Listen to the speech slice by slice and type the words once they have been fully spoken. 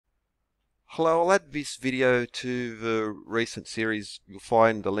Hello, I'll add this video to the recent series. You'll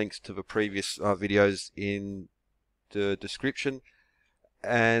find the links to the previous videos in the description.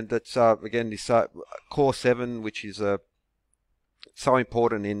 And that's again this Core 7, which is so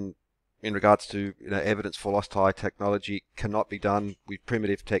important in regards to evidence for lost high technology, cannot be done with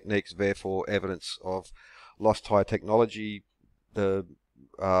primitive techniques. Therefore, evidence of lost high technology. The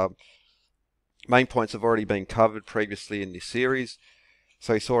main points have already been covered previously in this series.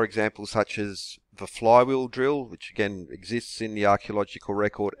 So we saw examples such as the flywheel drill, which again exists in the archaeological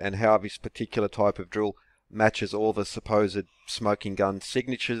record, and how this particular type of drill matches all the supposed smoking gun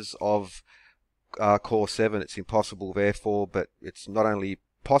signatures of Core 7. It's impossible, therefore, but it's not only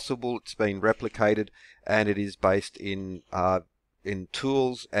possible, it's been replicated, and it is based in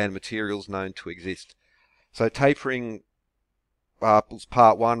tools and materials known to exist. So tapering was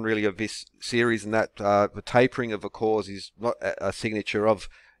part one really of this series, and that the tapering of the cores is not a signature of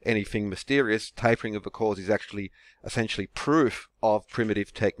anything mysterious. Tapering of the cores is actually essentially proof of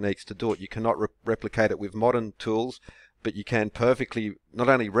primitive techniques to do it. You cannot replicate it with modern tools, but you can perfectly not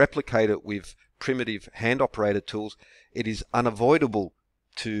only replicate it with primitive hand-operated tools, it is unavoidable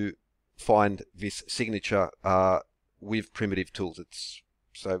to find this signature with primitive tools. It's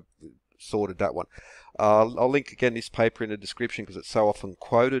so sorted, that one. I'll link again this paper in the description because it's so often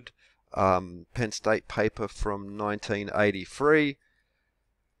quoted. Penn State paper from 1983.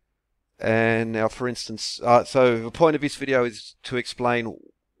 And now, for instance, so the point of this video is to explain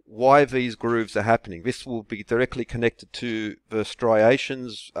why these grooves are happening. This will be directly connected to the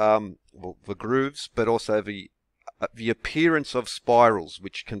striations, well, the grooves, but also the appearance of spirals,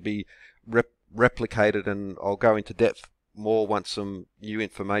 which can be replicated, and I'll go into depth more once some new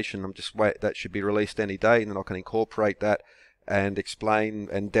information. I'm just wait that should be released any day, and then I can incorporate that and explain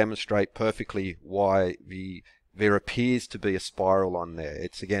and demonstrate perfectly why there appears to be a spiral on there.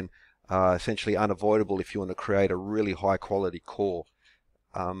 It's again essentially unavoidable if you want to create a really high quality core.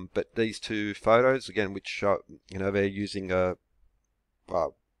 But these two photos again, which show, they're using a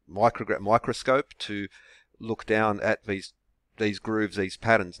microscope to look down at these grooves, these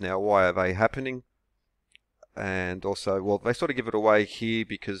patterns. Now, why are they happening? And also, well, they sort of give it away here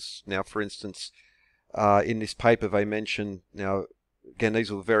because now, for instance, in this paper they mention, now again, these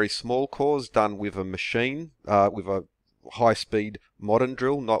were very small cores done with a machine, with a high-speed modern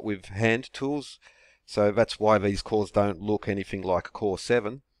drill, not with hand tools. So that's why these cores don't look anything like Core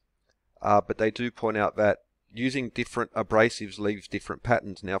 7. But they do point out that using different abrasives leaves different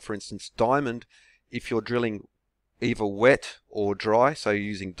patterns. Now, for instance, diamond, if you're drilling either wet or dry, so you're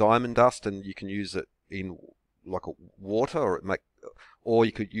using diamond dust, and you can use it in like a water, or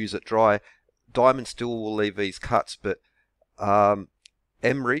you could use it dry. Diamond still will leave these cuts, but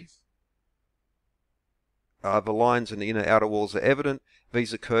emery, the lines in the inner outer walls are evident.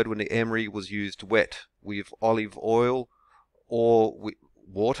 These occurred when the emery was used wet with olive oil, or with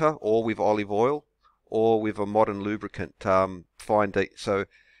water, or with olive oil, or with a modern lubricant. So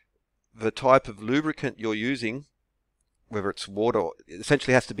the type of lubricant you're using, whether it's water,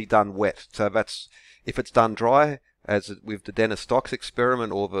 essentially has to be done wet. So that's, if it's done dry, as with the Dennis Stocks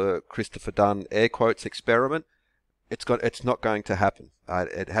experiment or the Christopher Dunn air quotes experiment, it's not going to happen.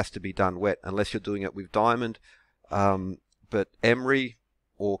 It has to be done wet unless you're doing it with diamond. But emery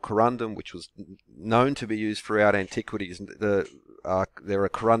or corundum, which was known to be used throughout antiquities, there are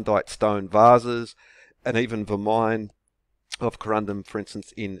corundite stone vases, and even the mine of corundum, for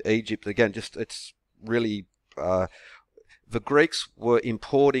instance, in Egypt. Again, just it's really the Greeks were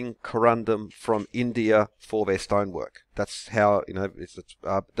importing corundum from India for their stonework. That's how,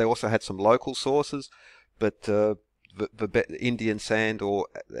 they also had some local sources, but the Indian sand, or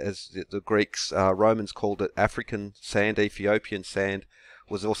as the Greeks, Romans called it African sand, Ethiopian sand,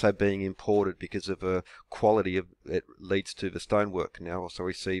 was also being imported because of the quality of it leads to the stonework. Now, also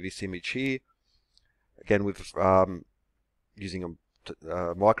we see this image here, again with using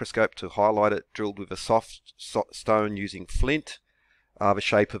a microscope to highlight it, drilled with a soft stone using flint, the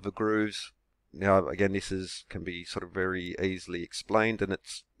shape of the grooves. Now again, this can be sort of very easily explained, and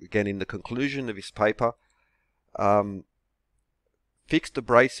it's again in the conclusion of this paper. Fixed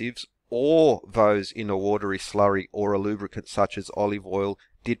abrasives, or those in a watery slurry or a lubricant such as olive oil,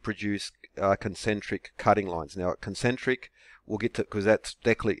 did produce concentric cutting lines. Now concentric, we'll get to, because that's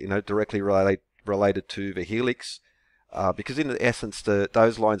directly related to the helix. Because in essence,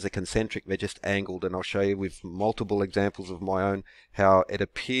 those lines are concentric, they're just angled, and I'll show you with multiple examples of my own how it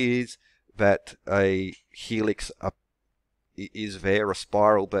appears that a helix is there, a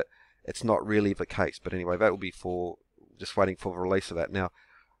spiral, but it's not really the case. But anyway, that will be for just waiting for the release of that. Now,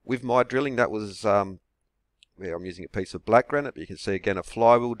 with my drilling, that was, I'm using a piece of black granite, but you can see again a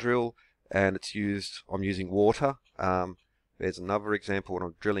flywheel drill, and I'm using water. There's another example when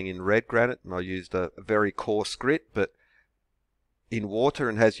I'm drilling in red granite, and I used a very coarse grit, but in water,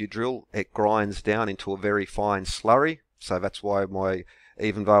 and as you drill, it grinds down into a very fine slurry. So that's why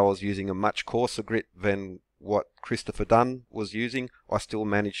even though I was using a much coarser grit than what Christopher Dunn was using, I still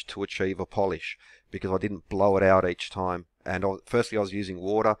managed to achieve a polish because I didn't blow it out each time. And firstly, I was using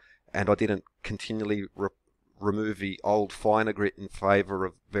water, and I didn't continually remove the old finer grit in favour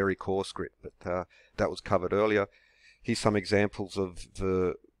of very coarse grit. But that was covered earlier. Here's some examples of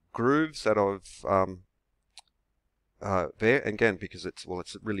the grooves that I've there. Again, because it's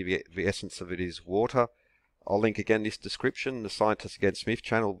really the essence of it is water. I'll link again this description, the Scientists Against Smith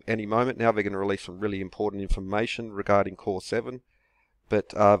channel. Any moment now they're going to release some really important information regarding Core 7. But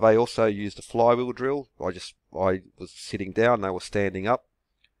they also used a flywheel drill. I was sitting down, they were standing up.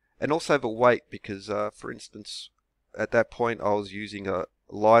 And also the weight, because for instance, at that point I was using a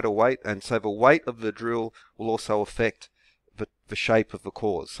lighter weight, and so the weight of the drill will also affect the shape of the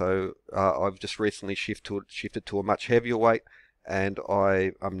cores. So I've just recently shifted to a much heavier weight, and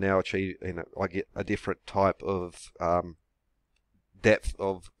I am now achieving, I get a different type of depth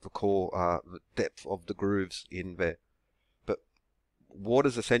of the core, the depth of the grooves in there. But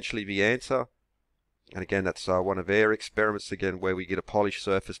water's essentially the answer. And again, that's one of their experiments again, where we get a polished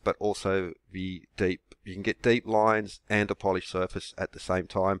surface, but also you can get deep lines and a polished surface at the same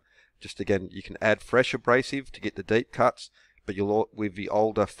time. Just again, you can add fresh abrasive to get the deep cuts, but with the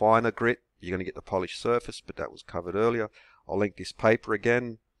older, finer grit, you're going to get the polished surface, but that was covered earlier. I'll link this paper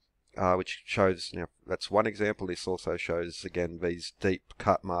again, which shows, now that's one example. This also shows again these deep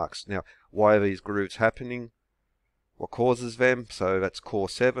cut marks. Now, why are these grooves happening? What causes them? So that's Core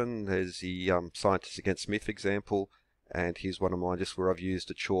 7. There's the Scientists Against Smith example, and here's one of mine just where I've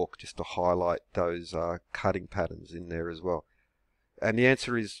used a chalk just to highlight those cutting patterns in there as well. And the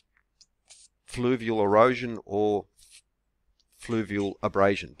answer is fluvial erosion or fluvial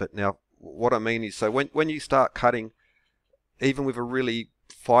abrasion. But now what I mean is, so when you start cutting, even with a really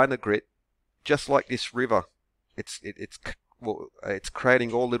finer grit, just like this river, it's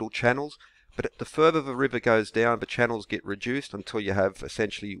creating all little channels. But the further the river goes down, the channels get reduced until you have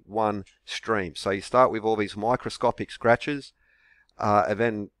essentially one stream. So you start with all these microscopic scratches, and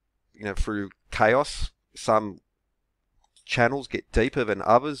then, through chaos, some channels get deeper than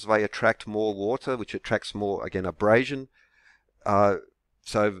others. They attract more water, which attracts more, again, abrasion.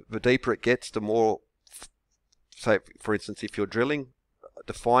 So the deeper it gets, the more, say, for instance, if you're drilling,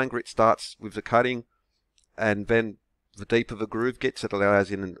 the fine grit starts with the cutting, and then the deeper the groove gets, it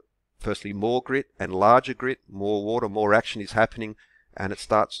allows in firstly more grit and larger grit, more water, more action is happening, and it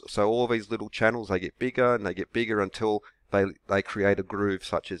starts, so all these little channels, they get bigger and they get bigger until they create a groove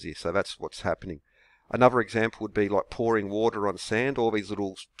such as this. So that's what's happening. Another example would be like pouring water on sand. All these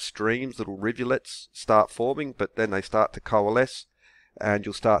little streams, little rivulets start forming, but then they start to coalesce, and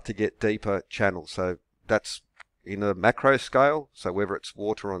you'll start to get deeper channels. So that's in a macro scale, so whether it's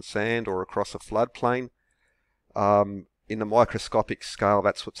water on sand or across a floodplain. In the microscopic scale,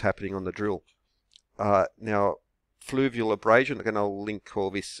 that's what's happening on the drill. Now, fluvial abrasion, again, I'll link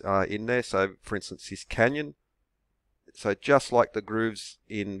all this in there. So, for instance, this canyon. So, just like the grooves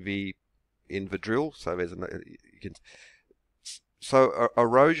in the drill, so there's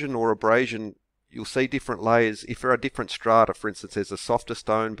erosion or abrasion, you'll see different layers. If there are different strata, for instance, there's a softer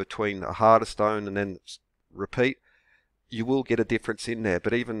stone between a harder stone, and then repeat, you will get a difference in there.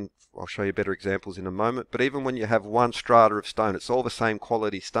 But even, I'll show you better examples in a moment, but even when you have one strata of stone, it's all the same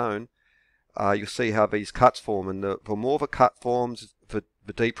quality stone, you'll see how these cuts form, and the more the cut forms, the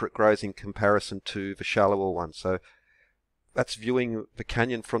deeper it grows in comparison to the shallower one. So that's viewing the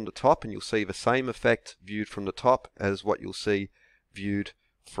canyon from the top, and you'll see the same effect viewed from the top as what you'll see viewed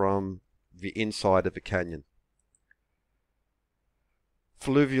from the inside of the canyon.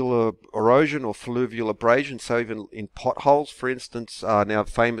 Fluvial erosion or fluvial abrasion, so even in potholes, for instance, now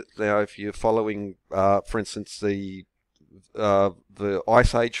if you're following, for instance, the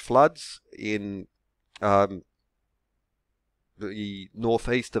Ice Age floods in the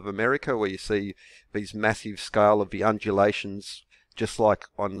northeast of America, where you see these massive scale of the undulations, just like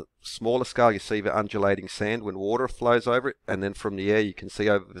on smaller scale, you see the undulating sand when water flows over it, and then from the air you can see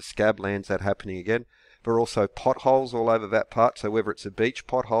over the scablands that happening again. There are also potholes all over that part, so whether it's a beach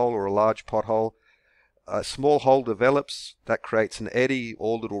pothole or a large pothole, a small hole develops, that creates an eddy,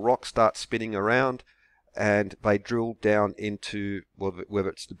 all little rocks start spinning around, and they drill down into, whether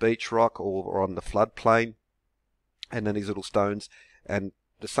it's the beach rock or on the floodplain, and then these little stones, and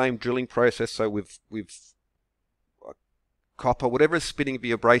the same drilling process, so with copper, whatever is spinning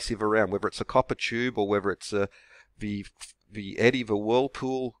the abrasive around, whether it's a copper tube or whether it's the the eddy, the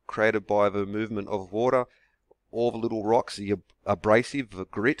whirlpool created by the movement of water, all the little rocks, the abrasive, the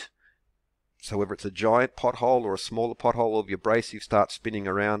grit. So whether it's a giant pothole or a smaller pothole, or the abrasive starts spinning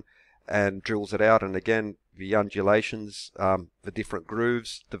around and drills it out. And again, the undulations, the different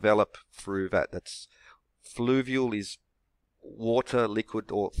grooves develop through that. That's fluvial is water,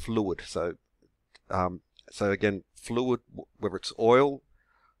 liquid, or fluid. So again, fluid, whether it's oil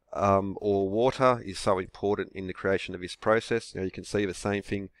or water, is so important in the creation of this process. You can see the same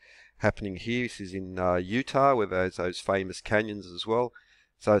thing happening here. This is in Utah, where there's those famous canyons as well.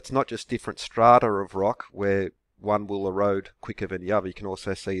 So it's not just different strata of rock where one will erode quicker than the other. You can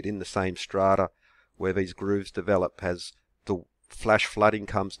also see it in the same strata where these grooves develop as the flash flooding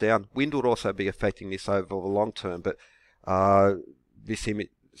comes down. Wind would also be affecting this over the long term, but this image,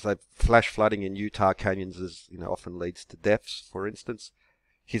 so flash flooding in Utah canyons is, often leads to deaths, for instance.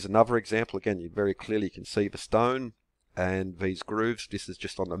 Here's another example. Again, you very clearly can see the stone and these grooves. This is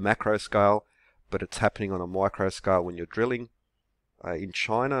just on the macro scale, but it's happening on a micro scale when you're drilling. In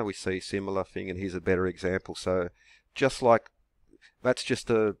China, we see a similar thing, and here's a better example. So just like, that's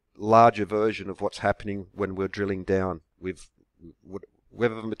just a larger version of what's happening when we're drilling down with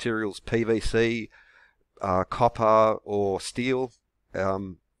whether the material's PVC, copper, or steel.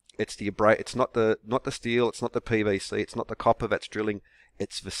 It's not the steel, it's not the PVC, it's not the copper that's drilling,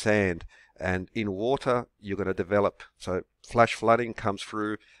 it's the sand. And in water, you're going to develop, so flash flooding comes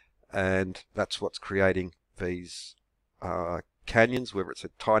through, and that's what's creating these canyons, whether it's a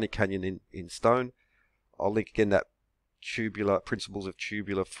tiny canyon in stone. I'll link again that principles of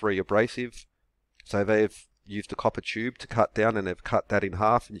tubular free abrasive. So they've used a copper tube to cut down, and they've cut that in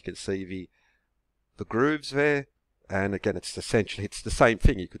half, and you can see the grooves there. And again, it's essentially, it's the same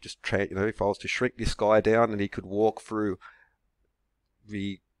thing. You could just, if I was to shrink this guy down, and he could walk through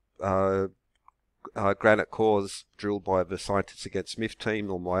the granite cores drilled by the Scientists Against Smith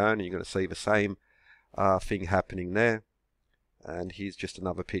team or my own, and you're going to see the same thing happening there. And here's just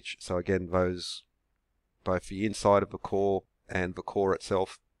another pitch. So again, both the inside of the core and the core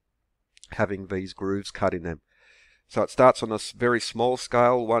itself having these grooves cut in them. So it starts on a very small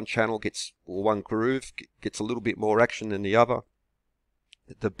scale. One channel one groove gets a little bit more action than the other.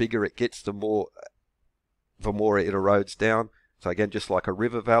 The bigger it gets, the more it erodes down. So again, just like a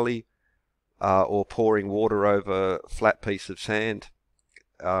river valley or pouring water over a flat piece of sand,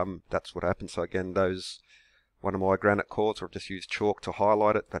 that's what happens. So again, one of my granite cores, or I've just used chalk to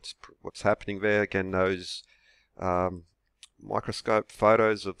highlight it. That's what's happening there. Again, those microscope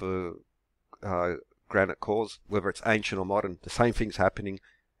photos of the granite cores, whether it's ancient or modern, the same thing's happening,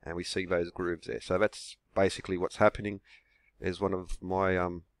 and we see those grooves there. So that's basically what's happening. There's one of my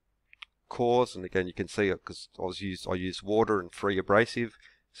cores, and again, you can see it because I used water and free abrasive.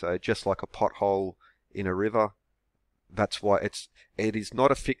 So just like a pothole in a river. That's why it is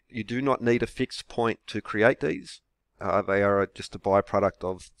not you do not need a fixed point to create these. They are just a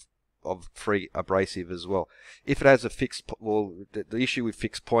byproduct of free abrasive as well. If it has a fixed, the issue with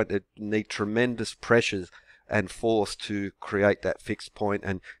fixed point, it need tremendous pressures and force to create that fixed point,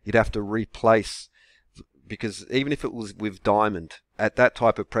 and you'd have to replace, because even if it was with diamond, at that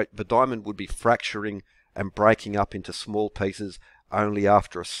type of the diamond would be fracturing and breaking up into small pieces only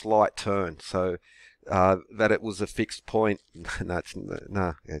after a slight turn. So that it was a fixed point,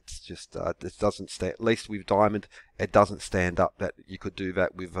 it's just it doesn't stand. At least with diamond, it doesn't stand up. That you could do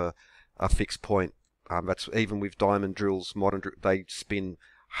that with a fixed point. That's even with diamond drills. They spin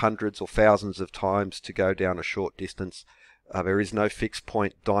hundreds or thousands of times to go down a short distance. There is no fixed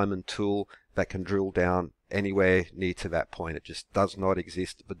point diamond tool that can drill down anywhere near to that point. It just does not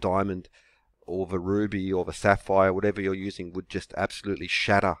exist. The diamond or the ruby or the sapphire, whatever you're using, would just absolutely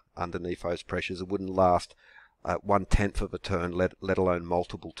shatter underneath those pressures. It wouldn't last 1/10 of a turn, let alone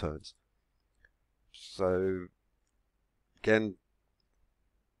multiple turns. So again,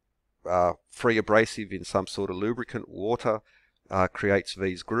 free abrasive in some sort of lubricant, water, creates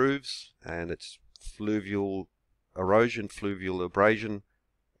these grooves, and it's fluvial erosion, fluvial abrasion,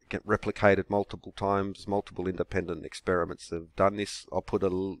 get replicated multiple times. Multiple independent experiments have done this. I'll put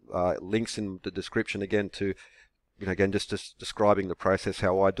links in the description again to, again, just describing the process,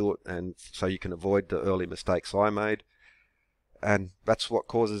 how I do it, and so you can avoid the early mistakes I made. And that's what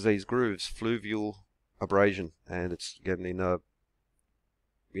causes these grooves, fluvial abrasion, and it's again in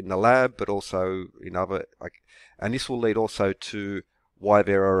the lab, but also in other, and this will lead also to why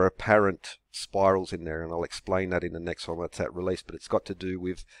there are apparent spirals in there, and I'll explain that in the next one once that's released. But it's got to do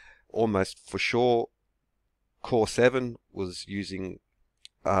with, almost for sure, Core 7 was using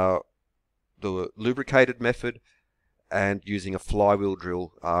the lubricated method, and using a flywheel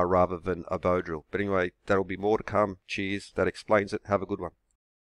drill rather than a bow drill. But anyway, that'll be more to come. Cheers. That explains it. Have a good one.